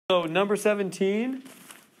So number 17.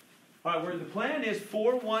 All right, the plan is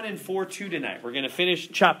 4.1 and 4.2 tonight. We're going to finish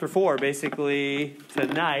chapter 4 basically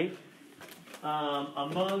tonight.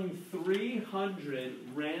 Among 300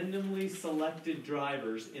 randomly selected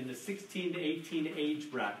drivers in the 16 to 18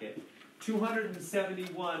 age bracket,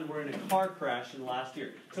 271 were in a car crash in last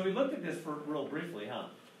year. So we looked at this for real briefly,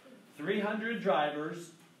 300 drivers,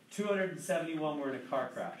 271 were in a car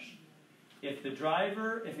crash. If a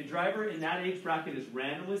driver in that age bracket is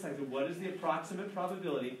randomly selected, what is the approximate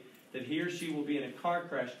probability that he or she will be in a car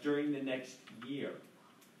crash during the next year?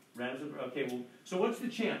 Okay, well, so what's the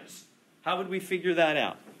chance? How would we figure that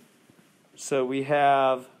out? So we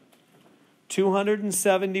have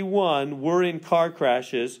 271 were in car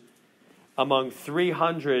crashes among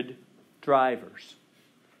 300 drivers.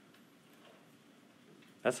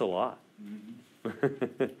 That's a lot.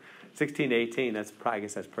 16 to 18, I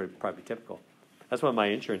guess that's probably typical. That's why my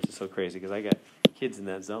insurance is so crazy, because I got kids in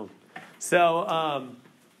that zone. So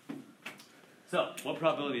what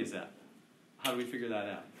probability is that? How do we figure that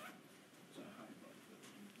out?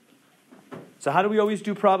 So how do we always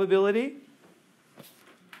do probability?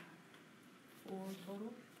 4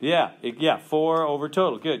 total? Yeah, 4 over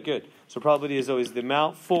total. Good. So probability is always the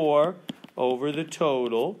amount 4 over the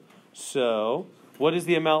total. So what is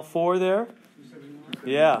the amount 4 there? 271.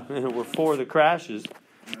 Yeah, we're 4 the crashes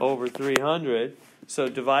over 300. So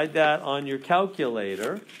divide that on your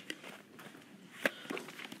calculator.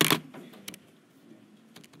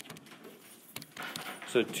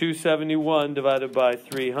 So 271 divided by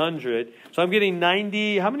 300. So I'm getting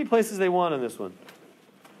 90. How many places they want on this one?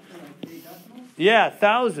 Yeah,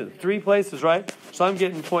 1,000. 3 places, right? So I'm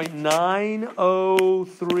getting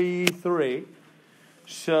 0.9033.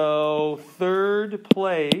 So third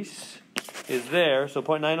place is there. So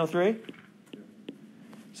 0.903?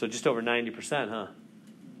 So just over 90%, huh?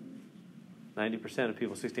 90% of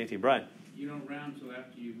people 16, 18. Brian? You don't round till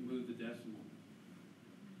after you move the decimal.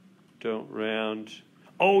 Don't round.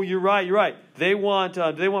 Oh, you're right. They want.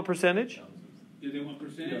 Do they want percentage? Do they want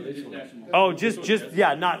percentage or just decimal? Oh, just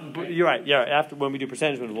not. You're right. Yeah, after when we do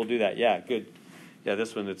percentage, we'll do that. Yeah, good. Yeah,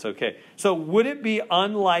 this one it's okay. So, would it be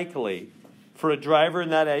unlikely for a driver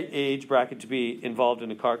in that age bracket to be involved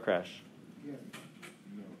in a car crash? Yeah.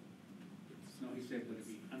 No, he said would it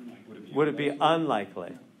be unlikely? Would it be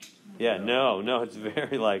unlikely? Yeah, no, it's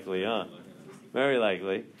very likely, huh? Very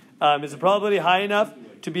likely. Is the probability high enough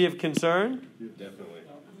to be of concern? Definitely.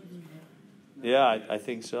 Yeah, I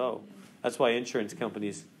think so. That's why insurance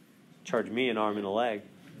companies charge me an arm and a leg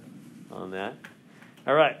on that.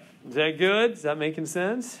 All right. Is that good? Is that making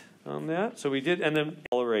sense on that? So we did, and then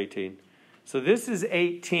color 18. So this is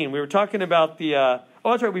 18. We were talking about the,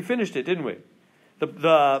 that's right, we finished it, didn't we?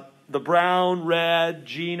 The brown, red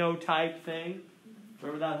genotype thing.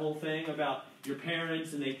 Remember that whole thing about your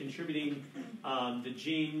parents and they contributing the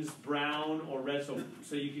genes brown or red? So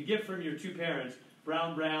you could get from your two parents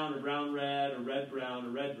brown or brown red or red brown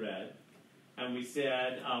or red red. And we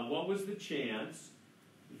said, what was the chance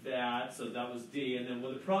that, so that was D, and then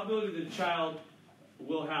the probability that the child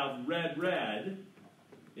will have red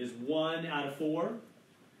is 1 out of 4.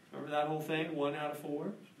 Remember that whole thing? 1 out of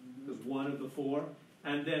 4? Because 1 of the 4.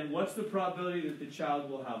 And then what's the probability that the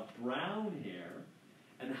child will have brown hair?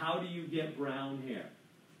 And how do you get brown hair?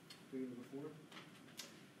 3 over 4?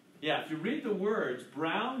 Yeah, if you read the words,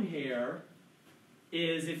 brown hair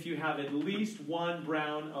is if you have at least one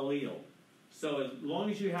brown allele. So as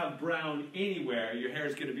long as you have brown anywhere, your hair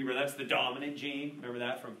is going to be brown. That's the dominant gene. Remember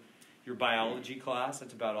that from your biology class?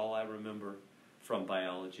 That's about all I remember from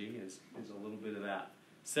biology is a little bit of that.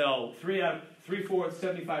 So 3/4,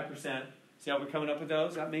 75%. See how we're coming up with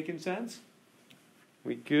those? Is that making sense?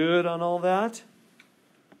 We good on all that?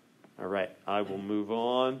 All right, I will move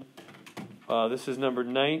on. This is number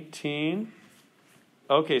 19.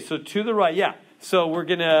 Okay, so to the right, yeah. So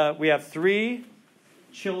we have 3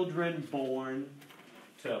 children born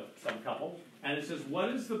to some couple. And it says, what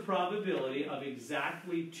is the probability of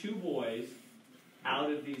exactly 2 boys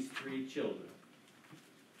out of these 3 children?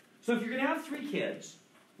 So if you're going to have 3 kids,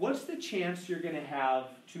 what's the chance you're going to have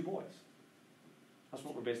 2 boys? That's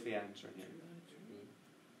what we're basically answering here.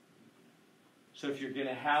 So if you're going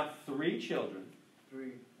to have 3 children.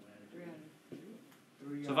 3.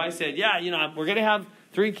 So if I said, we're going to have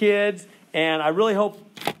 3 kids, and I really hope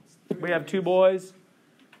we have 2 boys,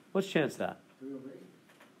 what's the chance of that? 3 over 8.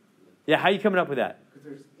 Yeah, how are you coming up with that? Because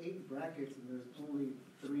there's 8 brackets, and there's only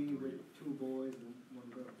 3 with 2 boys and 1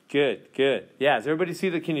 girl. Good. Yeah, does everybody see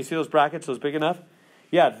can you see those brackets, those big enough?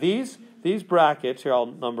 Yeah, these brackets, here I'll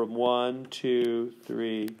number them 1, 2,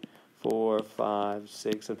 3, 4, 5,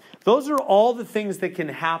 6, 7. Those are all the things that can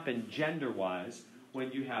happen gender-wise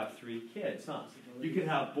when you have 3 kids, huh? You could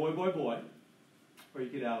have boy, boy, boy, or you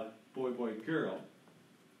could have boy, boy, girl,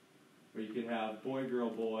 or you could have boy, girl,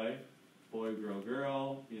 boy, girl,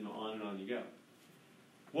 girl, on and on you go.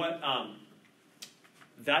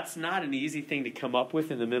 That's not an easy thing to come up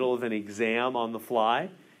with in the middle of an exam on the fly.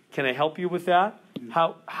 Can I help you with that?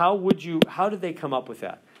 How did they come up with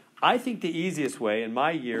that? I think the easiest way in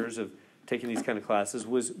my years of taking these kind of classes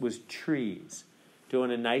was trees,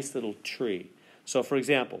 doing a nice little tree. So for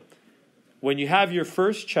example, when you have your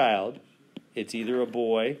first child, it's either a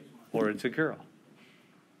boy or it's a girl.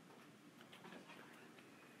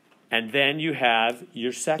 And then you have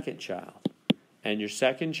your second child. And your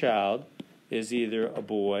second child is either a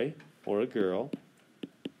boy or a girl,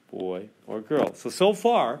 boy or girl. So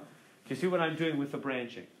far, do you see what I'm doing with the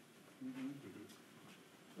branching?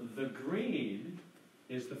 The green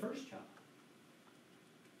is the first child.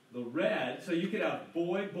 The red, so you could have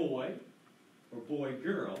boy, boy, or boy,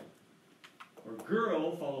 girl, or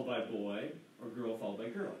girl followed by boy, or girl followed by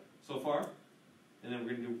girl. So far? And then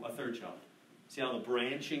we're going to do a third child. See how the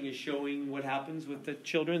branching is showing what happens with the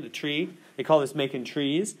children, the tree? They call this making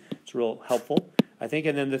trees. It's real helpful, I think.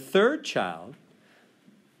 And then the third child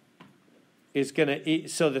is going to,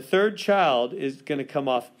 so the third child is going to come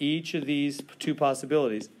off each of these 2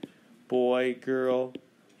 possibilities. Boy, girl,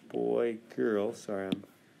 girl. Sorry, I'm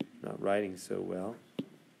not writing so well.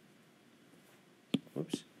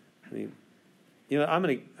 Whoops. I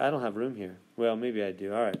don't have room here. Well, maybe I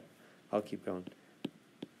do. All right. I'll keep going.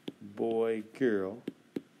 Boy, girl.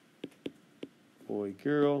 Boy,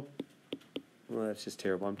 girl. Well, that's just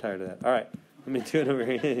terrible. I'm tired of that. All right. Let me do it over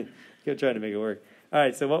here. Go try to make it work. All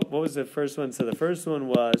right, so what was the first one? So the first one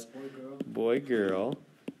was boy, girl.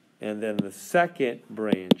 And then the second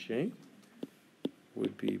branching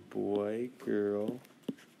would be boy, girl,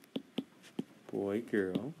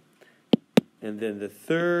 girl. And then the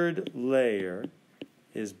third layer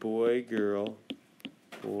is boy, girl,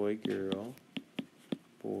 girl,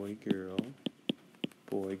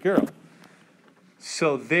 girl.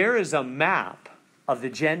 So there is a map of the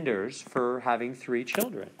genders for having 3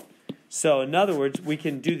 children. So in other words, we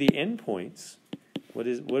can do the endpoints. What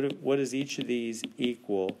does each of these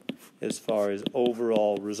equal as far as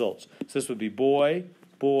overall results? So this would be boy,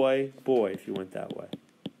 boy, boy if you went that way.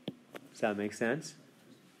 Does that make sense?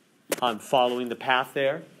 I'm following the path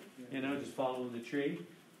there, just following the tree.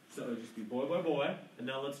 So it'll just be boy, boy, boy. And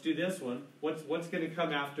now let's do this one. What's going to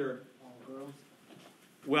come after? All girls.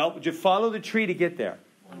 Well, you follow the tree to get there.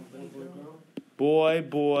 Boy,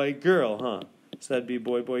 boy, girl, huh? So that'd be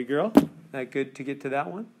boy, boy, girl. That good to get to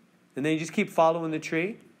that one? And then you just keep following the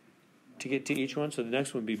tree to get to each one. So the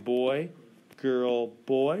next one would be boy, girl,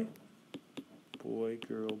 boy. Boy,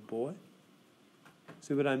 girl, boy.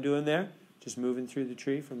 See what I'm doing there? Just moving through the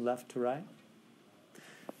tree from left to right.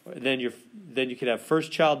 Then you could have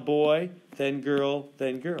first child boy, then girl,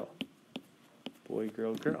 then girl. Boy,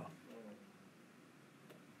 girl, girl.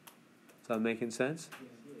 Is that making sense?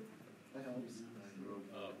 That helps.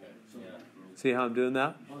 See how I'm doing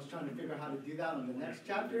that? I was trying to figure out how to do that on the next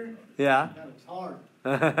chapter. Yeah. That was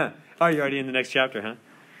hard. Oh, you're already in the next chapter, huh?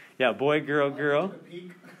 Yeah, boy, girl, girl.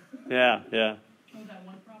 Yeah. Oh, that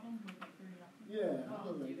one problem with like 30 Yeah, I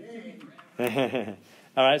was like, dang.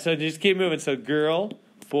 All right, so just keep moving. So girl,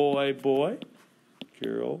 boy, boy.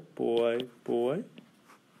 Girl, boy, boy.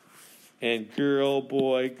 And girl,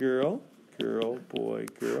 boy, girl. Girl, boy,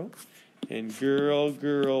 girl. And girl,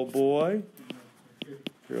 girl, boy.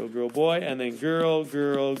 Girl, girl, boy. And then girl,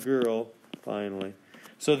 girl, girl, finally.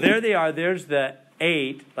 So there they are. There's the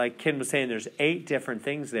 8. Like Ken was saying, there's 8 different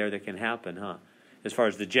things there that can happen, huh? As far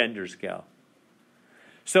as the genders go.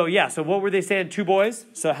 So, yeah, so what were they saying? 2 boys?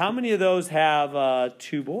 So how many of those have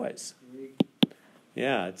 2 boys?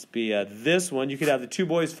 Yeah, it's be this one. You could have the 2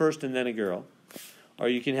 boys first and then a girl. Or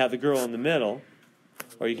you can have the girl in the middle.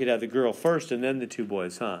 Or you could have the girl first and then the 2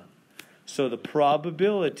 boys, huh? So the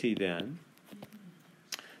probability then,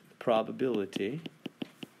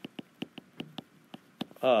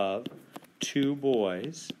 of 2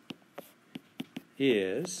 boys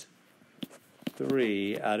is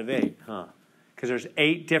 3 out of 8, huh? Because there's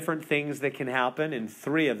 8 different things that can happen, and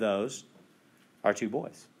 3 of those are 2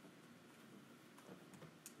 boys.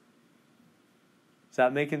 Is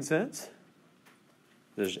that making sense?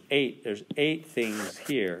 There's 8 things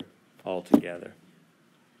here altogether.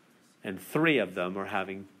 And 3 of them are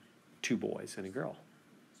having 2 boys and a girl.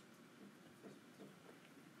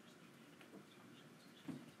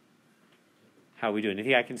 How are we doing?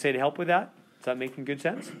 Anything I can say to help with that? Is that making good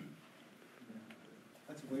sense?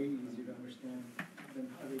 That's way easier to understand than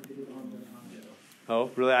how they did it on the. Oh,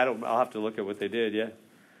 really? I'll have to look at what they did, yeah.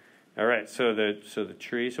 All right, so the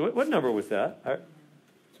tree. So what number was that?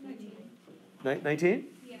 19?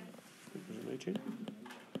 Yeah. 19?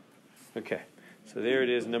 Okay, so there it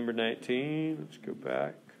is, number 19. Let's go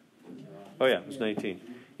back. Oh, yeah, it was 19.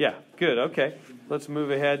 Yeah, good, okay. Let's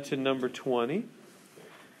move ahead to number 20.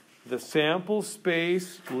 The sample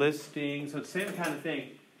space listing. So it's the same kind of thing.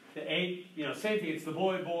 The same thing. It's the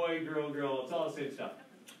boy, boy, girl, girl. It's all the same stuff.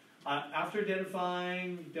 After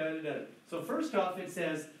identifying, So first off, it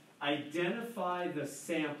says identify the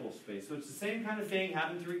sample space. So it's the same kind of thing,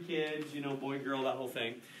 having 3 kids, boy, girl, that whole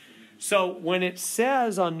thing. So when it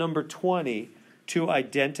says on number 20 to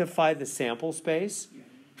identify the sample space,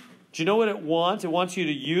 do you know what it wants? It wants you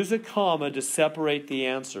to use a comma to separate the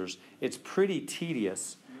answers. It's pretty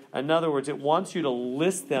tedious. In other words, it wants you to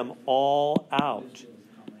list them all out.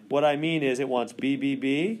 What I mean is it wants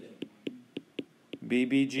BBB,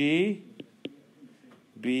 BBG,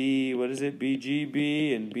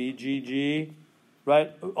 BGB, and BGG,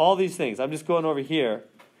 right? All these things. I'm just going over here.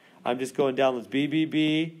 I'm just going down with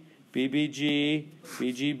BBB, BBG,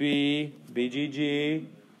 BGB, BGG,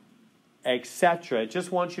 etc. It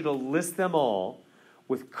just wants you to list them all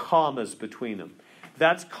with commas between them.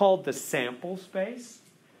 That's called the sample space.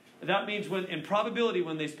 That means in probability,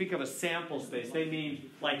 when they speak of a sample space, they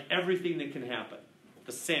mean like everything that can happen.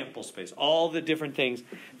 The sample space, all the different things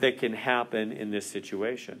that can happen in this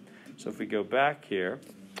situation. So if we go back here,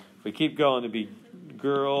 if we keep going, it'd be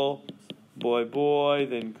girl, boy, boy,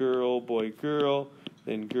 then girl, boy, girl,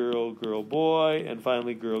 then girl, girl, boy, and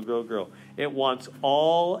finally girl, girl, girl. It wants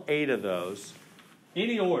all 8 of those.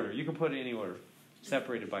 Any order. You can put it in any order,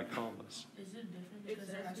 separated by commas. Is it different because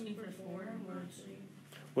they're asking for 4 or 3?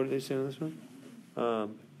 What did they say on this one?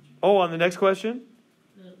 On the next question?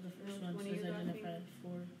 The first one says identify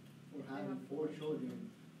 4. We're having 4 children.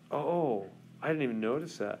 Oh, I didn't even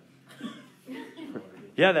notice that.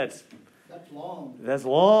 Yeah, that's long. That's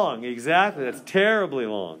long, exactly. That's terribly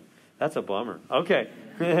long. That's a bummer. Okay,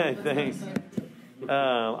 thanks.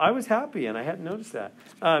 I was happy and I hadn't noticed that.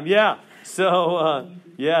 That's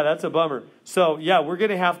a bummer. So, we're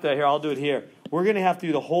going to have to, here, I'll do it here. We're going to have to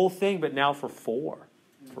do the whole thing, but now for 4.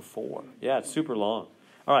 For 4. Yeah, it's super long.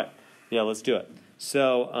 All right, let's do it.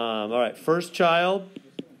 So, all right, first child,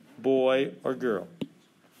 boy or girl.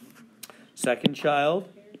 Second child,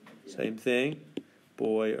 same thing,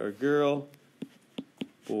 boy or girl.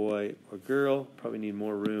 Boy or girl. Probably need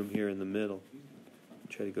more room here in the middle.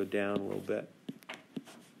 Try to go down a little bit.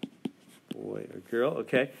 Boy or girl.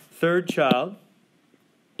 Okay. Third child.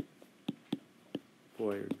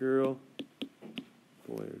 Boy or girl.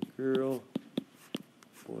 Boy or girl.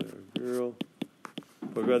 Boy or girl.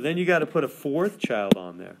 Boy or girl. Then you got to put a 4th child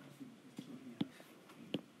on there.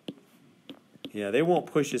 Yeah, they won't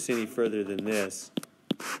push us any further than this.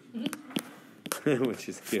 Which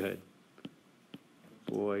is good.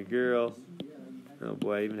 Boy, girl. Oh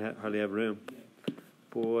boy, I even hardly have room.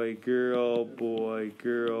 Boy, girl, boy,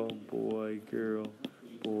 girl, boy, girl,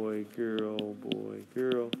 boy, girl, boy,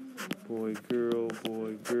 girl, boy, girl,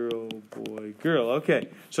 boy, girl, boy, girl. Okay,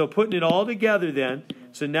 so putting it all together then.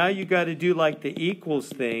 So now you got to do like the equals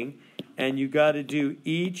thing, and you got to do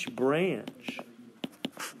each branch.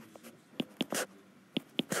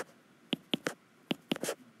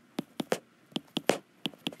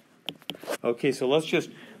 Okay, so let's just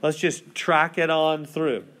track it on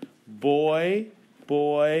through. Boy,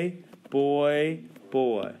 boy, boy,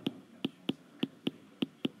 boy.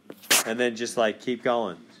 And then just like keep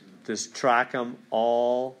going. Just track them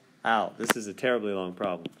all out. This is a terribly long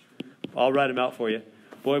problem. I'll write them out for you.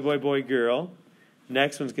 Boy, boy, boy, girl.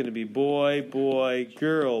 Next one's going to be boy, boy,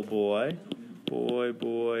 girl, boy. Boy,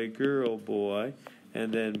 boy, girl, boy.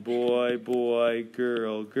 And then boy, boy,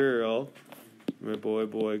 girl, girl. Boy,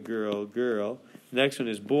 boy, girl, girl. Next one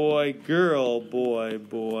is boy, girl, boy,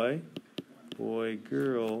 boy. Boy,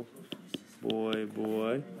 girl, boy,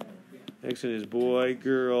 boy. Next one is boy,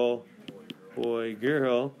 girl, boy,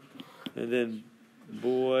 girl. And then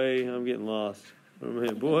boy, I'm getting lost.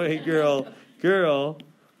 Boy, girl, girl.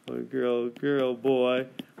 Boy, girl, girl, boy.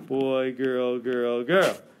 Boy, girl, girl,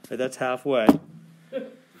 girl. Right, that's halfway.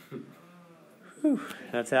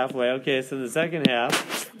 That's halfway. Okay, so the second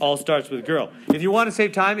half all starts with girl. If you want to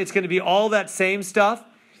save time, it's going to be all that same stuff,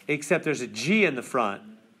 except there's a G in the front.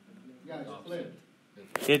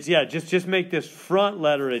 It's just make this front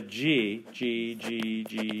letter a G. G, G,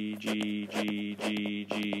 G, G, G, G,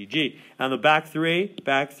 G, G. And the back three,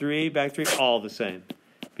 all the same.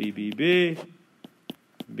 B, B, B,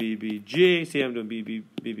 B, B, G. See, I'm doing B, B,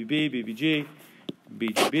 B, B, B, B, B, G, B,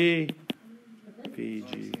 G, B, B,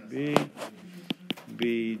 G, B.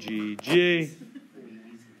 BGG,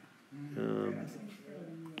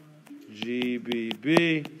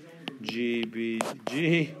 GBB,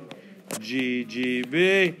 GBG,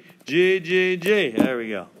 GGB, GGG. There we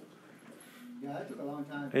go. Yeah, that took a long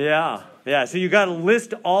time. Yeah, yeah. So you got to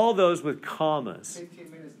list all those with commas.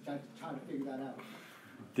 15 minutes trying to figure that out.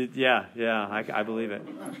 I believe it.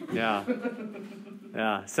 Yeah,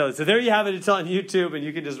 yeah. So there you have it. It's on YouTube, and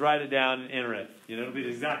you can just write it down and enter it. It'll be the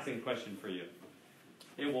exact same question for you.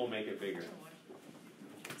 It won't make it bigger.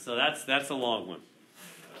 So that's a long one.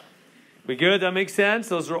 We good? That makes sense?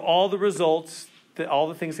 Those are all the results, all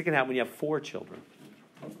the things that can happen when you have 4 children.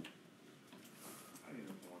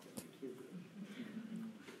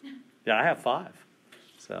 Yeah, I have 5.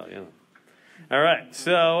 So, All right.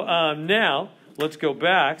 So now let's go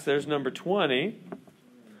back. So there's number 20.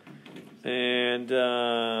 And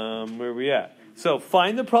where are we at? So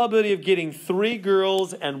find the probability of getting 3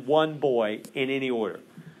 girls and 1 boy in any order.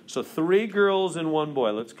 So 3 girls and 1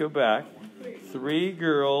 boy. Let's go back. 3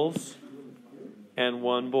 girls and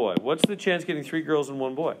 1 boy. What's the chance of getting 3 girls and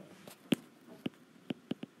 1 boy?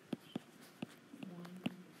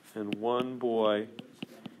 And 1 boy.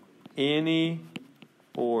 Any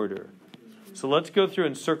order. So let's go through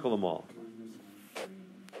and circle them all.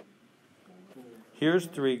 Here's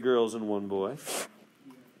 3 girls and 1 boy.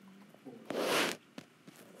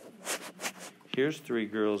 Here's 3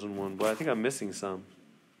 girls and 1 boy. I think I'm missing some.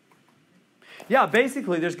 Yeah,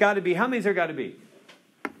 basically there's got to be, how many's there got to be?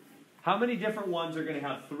 How many different ones are going to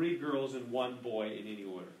have 3 girls and 1 boy in any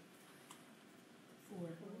order? 4.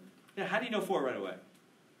 Yeah, how do you know 4 right away?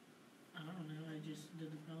 I don't know. I just did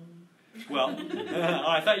the problem. Well,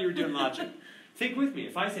 I thought you were doing logic. Think with me.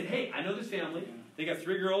 If I said, hey, I know this family. They got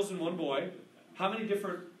 3 girls and 1 boy. How many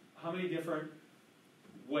different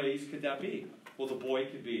ways could that be? Well, the boy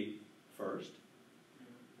could be first,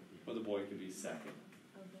 or the boy could be second,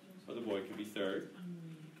 or the boy could be third,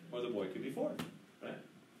 or the boy could be fourth. Right?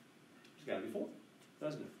 There's got to be 4,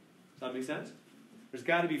 doesn't it? Does that make sense? There's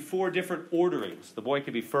got to be 4 different orderings. The boy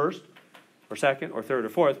could be first, or second, or third, or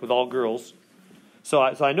fourth, with all girls. So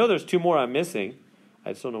I know there's 2 more I'm missing.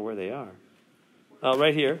 I just don't know where they are.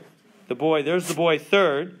 Right here. The boy, there's the boy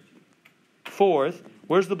third, fourth.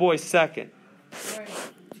 Where's the boy second? Right.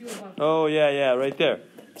 2 above. Oh, yeah, right there.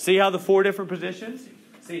 See how the 4 different positions?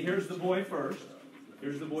 See, here's the boy first.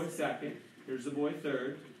 Here's the boy second. Here's the boy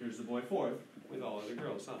third. Here's the boy fourth. With all other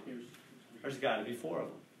girls, huh? There's got to be 4 of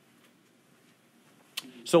them.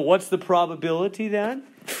 So what's the probability then?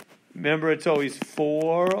 Remember, it's always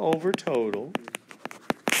 4 over total.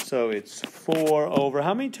 So it's 4 over,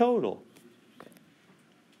 how many total?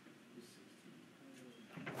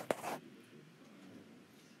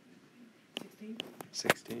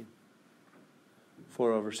 16.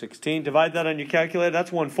 4 over 16. Divide that on your calculator. That's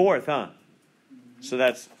 1/4, huh? So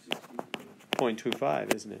that's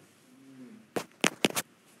 0.25, isn't it?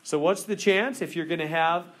 So what's the chance if you're going to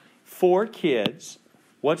have 4 kids?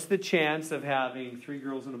 What's the chance of having 3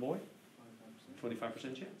 girls and a boy? 25%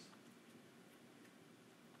 chance.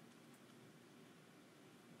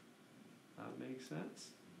 That makes sense.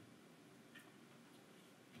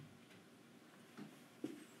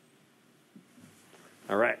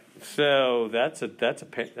 All right, so that's a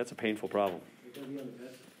painful problem.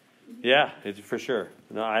 Yeah, it's for sure.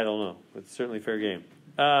 No, I don't know. It's certainly fair game.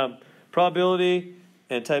 Probability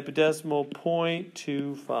and type of decimal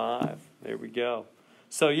 0.25. There we go.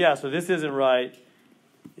 So yeah, so this isn't right.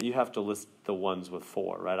 You have to list the ones with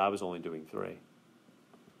 4, right? I was only doing 3.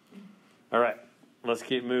 All right, let's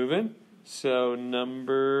keep moving. So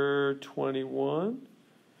number 21.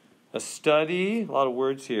 A study, a lot of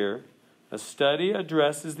words here. A study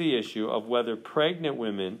addresses the issue of whether pregnant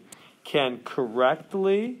women can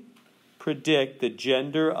correctly predict the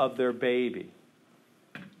gender of their baby.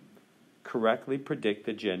 Correctly predict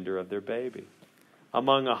the gender of their baby.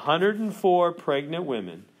 Among 104 pregnant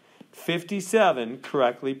women, 57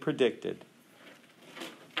 correctly predicted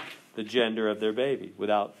the gender of their baby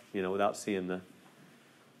without seeing the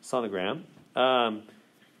sonogram.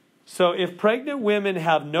 So if pregnant women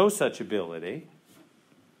have no such ability,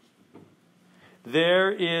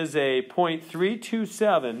 there is a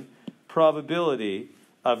 0.327 probability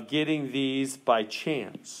of getting these by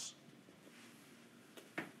chance.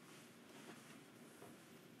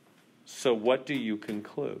 So what do you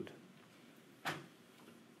conclude? Is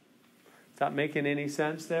that making any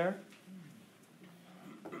sense there?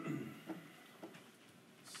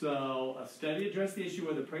 So a study addressed the issue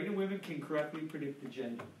whether pregnant women can correctly predict the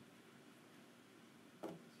gender.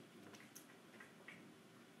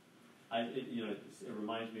 It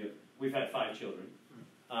reminds me of, we've had 5 children,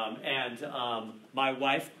 and my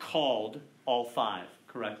wife called all 5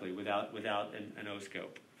 correctly without an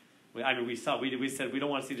O-scope. we said we don't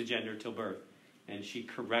want to see the gender till birth. And she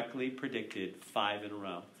correctly predicted 5 in a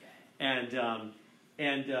row. And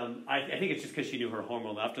I think it's just because she knew her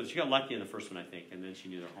hormone level. She got lucky in the first one, I think, and then she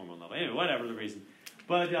knew her hormone level. Anyway, whatever the reason.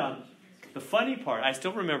 But the funny part, I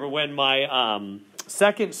still remember when my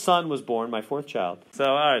second son was born, my fourth child. So,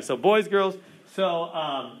 all right, so boys, girls. So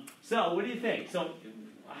what do you think? So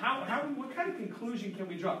what kind of conclusion can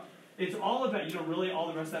we draw? It's all about, really all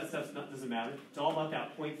the rest of that stuff doesn't matter. It's all about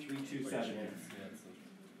that 0.327.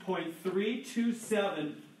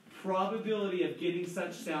 0.327 probability of getting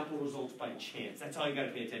such sample results by chance. That's all you got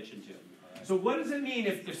to pay attention to. So what does it mean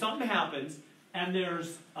if something happens and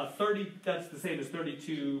there's a 30, that's the same as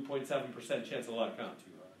 32.7% chance of luck, huh?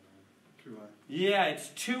 Too high. Yeah, it's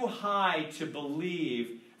too high to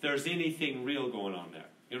believe there's anything real going on there.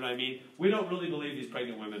 You know what I mean? We don't really believe these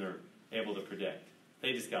pregnant women are able to predict.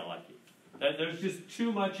 They just got lucky. There's just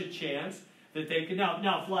too much a chance that they could. Now,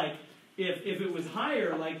 if it was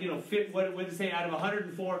higher, what did it say, out of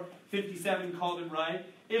 104, 57 called it right?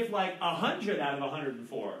 If 100 out of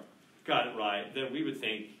 104 got it right, then we would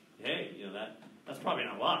think, hey, that's probably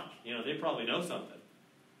not luck. They probably know something.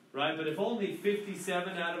 Right? But if only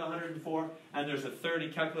 57 out of 104, and there's a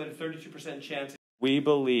calculated 32% chance, we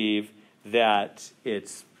believe that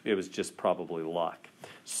it was just probably luck.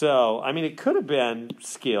 So, it could have been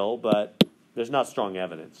skill, but there's not strong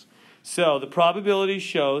evidence. So the probability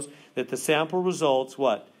shows that the sample results,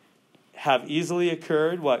 have easily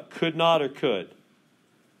occurred, could not or could?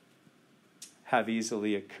 Have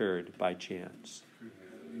easily occurred by chance.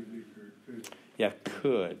 Yeah,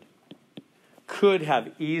 could. Could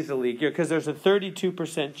have easily, because there's a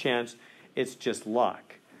 32% chance it's just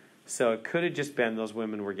luck. So it could have just been those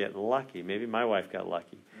women were getting lucky. Maybe my wife got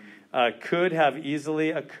lucky. Could have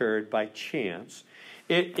easily occurred by chance.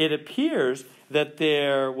 It appears that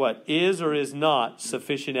there, is or is not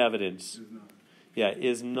sufficient evidence.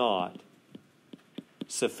 Is not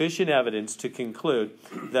sufficient evidence to conclude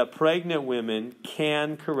that pregnant women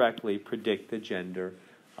can correctly predict the gender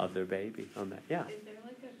of their baby. On that, yeah. Is there a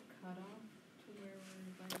cutoff to where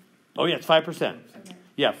we're Oh yeah, it's 5%. Okay.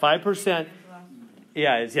 Yeah, 5%.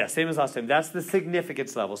 Yeah, Same as last time. That's the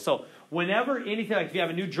significance level. So whenever anything, if you have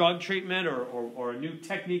a new drug treatment or a new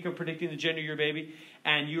technique of predicting the gender of your baby,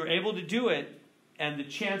 and you're able to do it, and the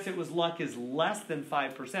chance it was luck is less than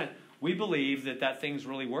 5%, we believe that thing's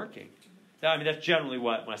really working. That's generally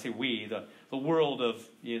when I say we, the world of,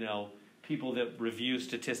 people that review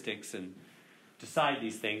statistics and decide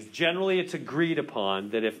these things. Generally, it's agreed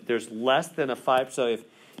upon that if there's less than a 5, so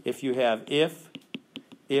if you have, if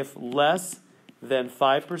less than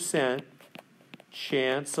 5%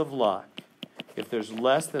 chance of luck, if there's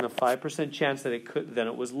less than a 5% chance that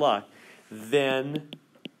it was luck, then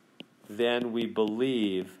we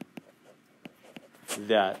believe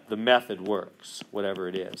that the method works, whatever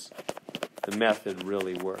it is. The method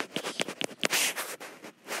really works.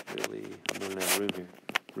 Really, I'm running out of room here.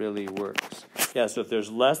 Really works. Yeah, so if there's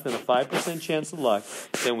less than a 5% chance of luck,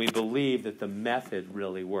 then we believe that the method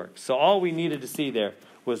really works. So all we needed to see there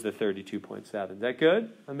was the 32.7. Is that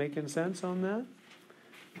good? I'm making sense on that?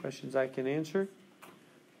 Questions I can answer?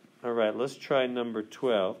 All right, let's try number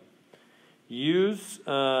 12. Use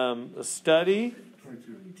a study.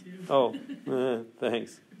 Oh,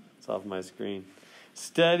 thanks. It's off my screen.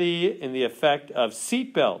 Study in the effect of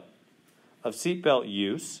seatbelt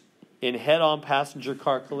use in head-on passenger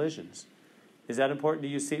car collisions. Is that important to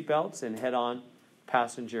use seatbelts in head-on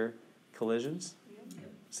passenger collisions?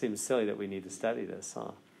 Seems silly that we need to study this,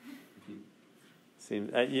 huh?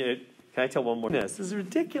 Can I tell one more? This is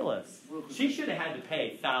ridiculous. She should have had to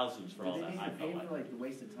pay thousands for all that. I felt for the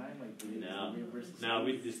waste of time? No,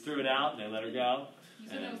 we just threw it out and they let her go. You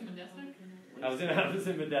said that was Modesto? I was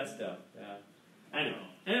in Modesto. Yeah.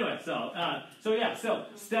 Anyway, so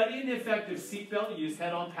studying the effect of seatbelt use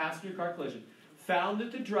head-on passenger car collision found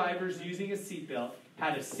that the drivers using a seatbelt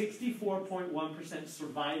had a 64.1%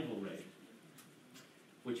 survival rate,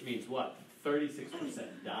 which means what?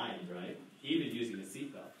 36% died, right? Even using a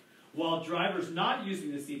seatbelt. While drivers not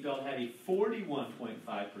using the seatbelt had a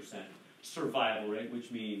 41.5% survival rate,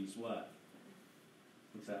 which means what?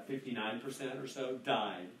 What's that? 59% or so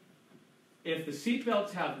died. If the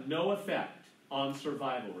seatbelts have no effect on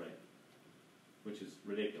survival rate, which is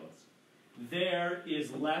ridiculous, there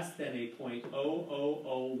is less than a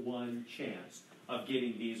 0.0001 chance of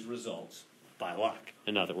getting these results by luck,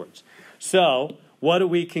 in other words. So, what do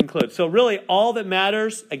we conclude? So really, all that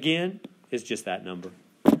matters, again, is just that number.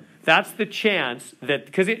 That's the chance that,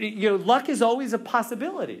 because luck is always a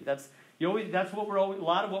possibility. That's what a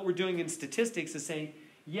lot of what we're doing in statistics is saying,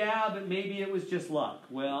 yeah, but maybe it was just luck.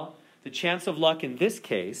 Well, The chance of luck in this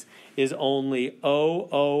case is only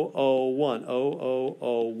 0.0001,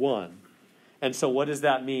 0.0001. And so what does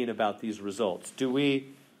that mean about these results? Do we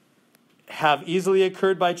have easily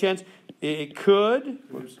occurred by chance? It could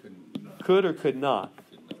or could not.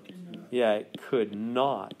 Yeah, it could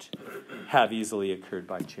not have easily occurred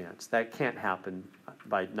by chance. That can't happen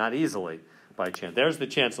not easily by chance. There's the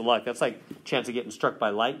chance of luck. That's like chance of getting struck by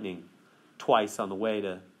lightning twice on the way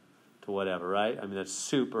to whatever, right? I mean, that's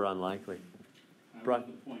super unlikely. I was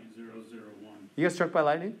the .001. You got struck by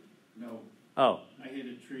lightning? No. Oh. I hit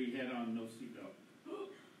a tree head on, no seatbelt.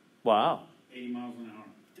 Wow. 80 miles an hour.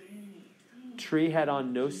 Tree head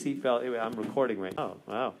on, no seatbelt. Anyway, I'm recording right now. Oh,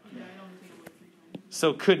 wow. Yeah, I only take it like 3 times.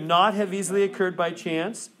 So could not have easily occurred by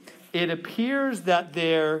chance. It appears that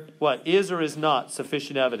there, is or is not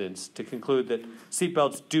sufficient evidence to conclude that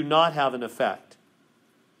seatbelts do not have an effect.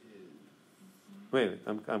 Wait a minute,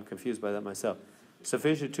 I'm confused by that myself.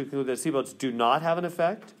 Sufficient to conclude that seatbelts do not have an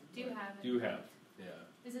effect? Do have it. Do have. Yeah.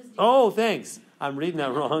 This is Oh, thanks. I'm reading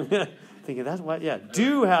that wrong. Thinking that's what, yeah,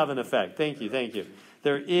 do have an effect. Thank you.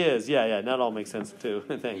 There is, that all makes sense too.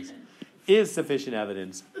 Thanks. Is sufficient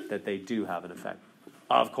evidence that they do have an effect.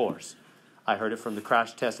 Of course. I heard it from the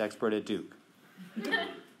crash test expert at Duke.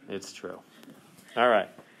 It's true. All right.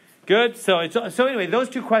 Good. So anyway, those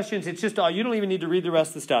two questions, it's just all, you don't even need to read the rest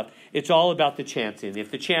of the stuff. It's all about the chancing.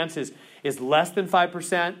 If the chance is less than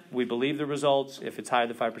 5%, we believe the results. If it's higher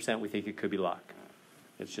than 5%, we think it could be luck.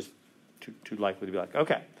 It's just too likely to be luck.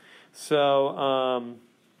 Okay. So,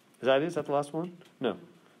 is that it? Is that the last one? No.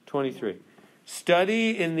 23.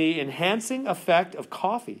 Study in the enhancing effect of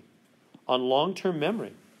coffee on long-term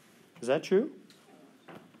memory. Is that true?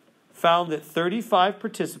 Found that 35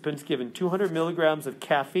 participants given 200 milligrams of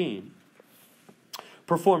caffeine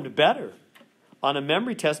performed better on a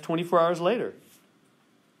memory test 24 hours later.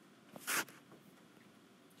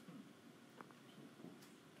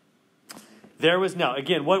 There was, now,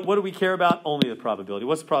 again, what do we care about? Only the probability.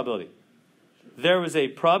 What's the probability? There was a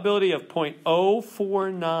probability of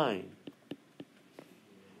 0.049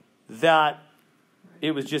 that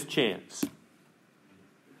it was just chance.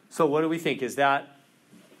 So what do we think? Is that,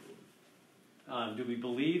 do we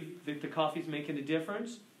believe that the coffee's making a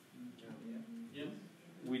difference? Yes.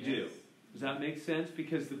 We do. Does that make sense?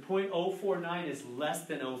 Because the 0.049 is less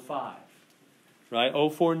than 0.5. Right?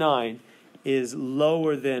 0.49 is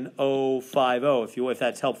lower than 0.50, if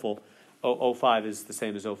that's helpful. 0.05 is the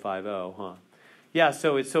same as 0.50, huh? Yeah,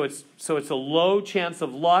 so it's a low chance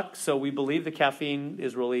of luck, so we believe the caffeine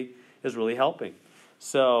is really helping.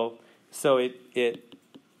 So it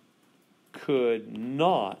could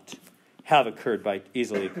not have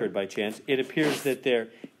easily occurred by chance. It appears that there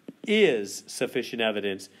is sufficient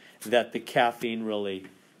evidence that the caffeine really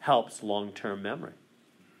helps long-term memory.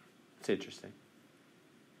 It's interesting.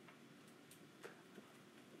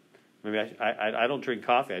 Maybe I don't drink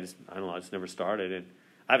coffee. I don't know. I just never started. And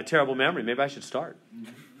I have a terrible memory. Maybe I should start.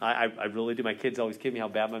 I really do. My kids always kid me how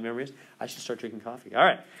bad my memory is. I should start drinking coffee. All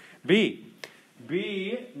right. B,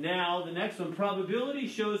 now the next one. Probability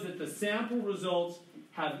shows that the sample results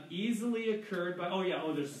have easily occurred by...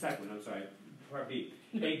 there's a second one. I'm sorry. Part B.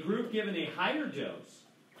 A group given a higher dose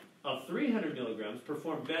of 300 milligrams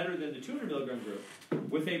performed better than the 200 milligram group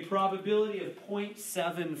with a probability of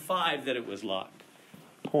 0.75 that it was luck.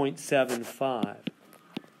 0.75.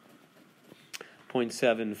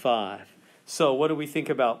 0.75. So what do we think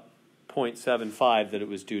about 0.75 that it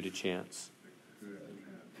was due to chance?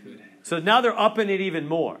 So now they're upping it even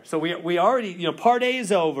more. So we already, part A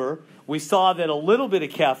is over. We saw that a little bit of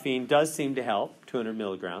caffeine does seem to help, 200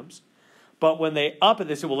 milligrams. But when they up it,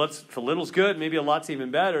 they say, well, if a little's good, maybe a lot's even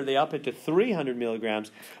better. They up it to 300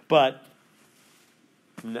 milligrams. But,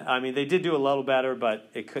 I mean, they did do a little better, but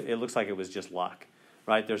it looks like it was just luck.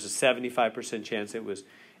 Right? There's a 75% chance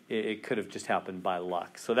it could have just happened by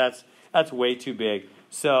luck. So that's way too big.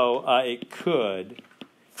 So it could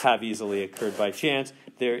have easily occurred by chance.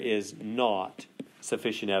 There is not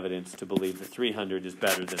sufficient evidence to believe the 300 is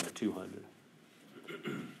better than the 200.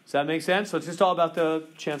 Does that make sense? So it's just all about the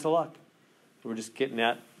chance of luck. We're just getting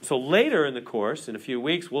at. So later in the course, in a few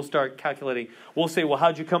weeks, we'll start calculating. We'll say, well,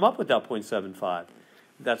 how'd you come up with that 0.75?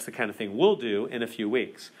 That's the kind of thing we'll do in a few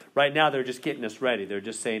weeks. Right now, they're just getting us ready. They're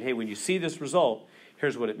just saying, hey, when you see this result,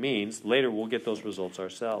 here's what it means. Later, we'll get those results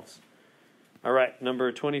ourselves. All right,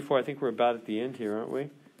 number 24. I think we're about at the end here, aren't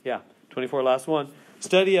we? Yeah, 24, last one.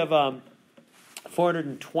 Study of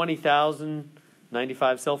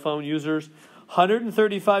 420,095 cell phone users.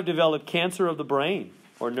 135 developed cancer of the brain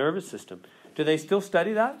or nervous system. Do they still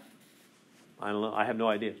study that? I don't know. I have no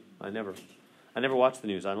idea. I never watch the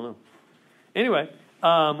news. I don't know. Anyway,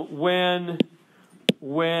 when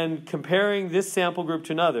when comparing this sample group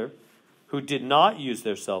to another who did not use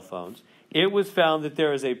their cell phones, it was found that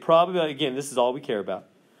there is a probability, again, this is all we care about,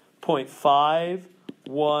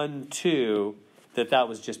 0.512, that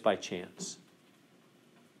was just by chance.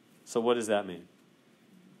 So what does that mean?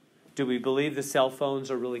 Do we believe the cell phones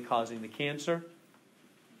are really causing the cancer?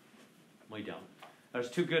 We don't. There's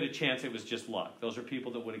too good a chance it was just luck. Those are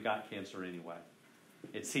people that would have got cancer anyway.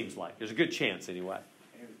 It seems like. There's a good chance anyway.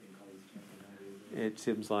 Everything causes cancer nowadays. It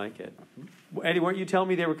seems like it. Eddie, weren't you telling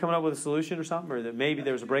me they were coming up with a solution or something? Or that maybe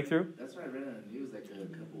there was a breakthrough? That's what I read on the news like a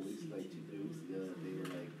couple weeks, like 2-3 weeks ago, that they were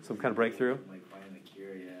like Some kind of breakthrough? like finding a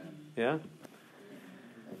cure, yeah. Yeah? Like,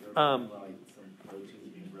 they were talking about, like some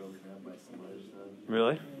proteins being broken up by some other stuff.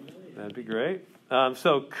 Really? That'd be great.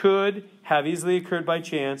 So could have easily occurred by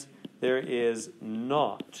chance. There is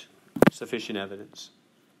not sufficient evidence.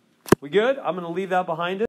 We good? I'm going to leave that behind us.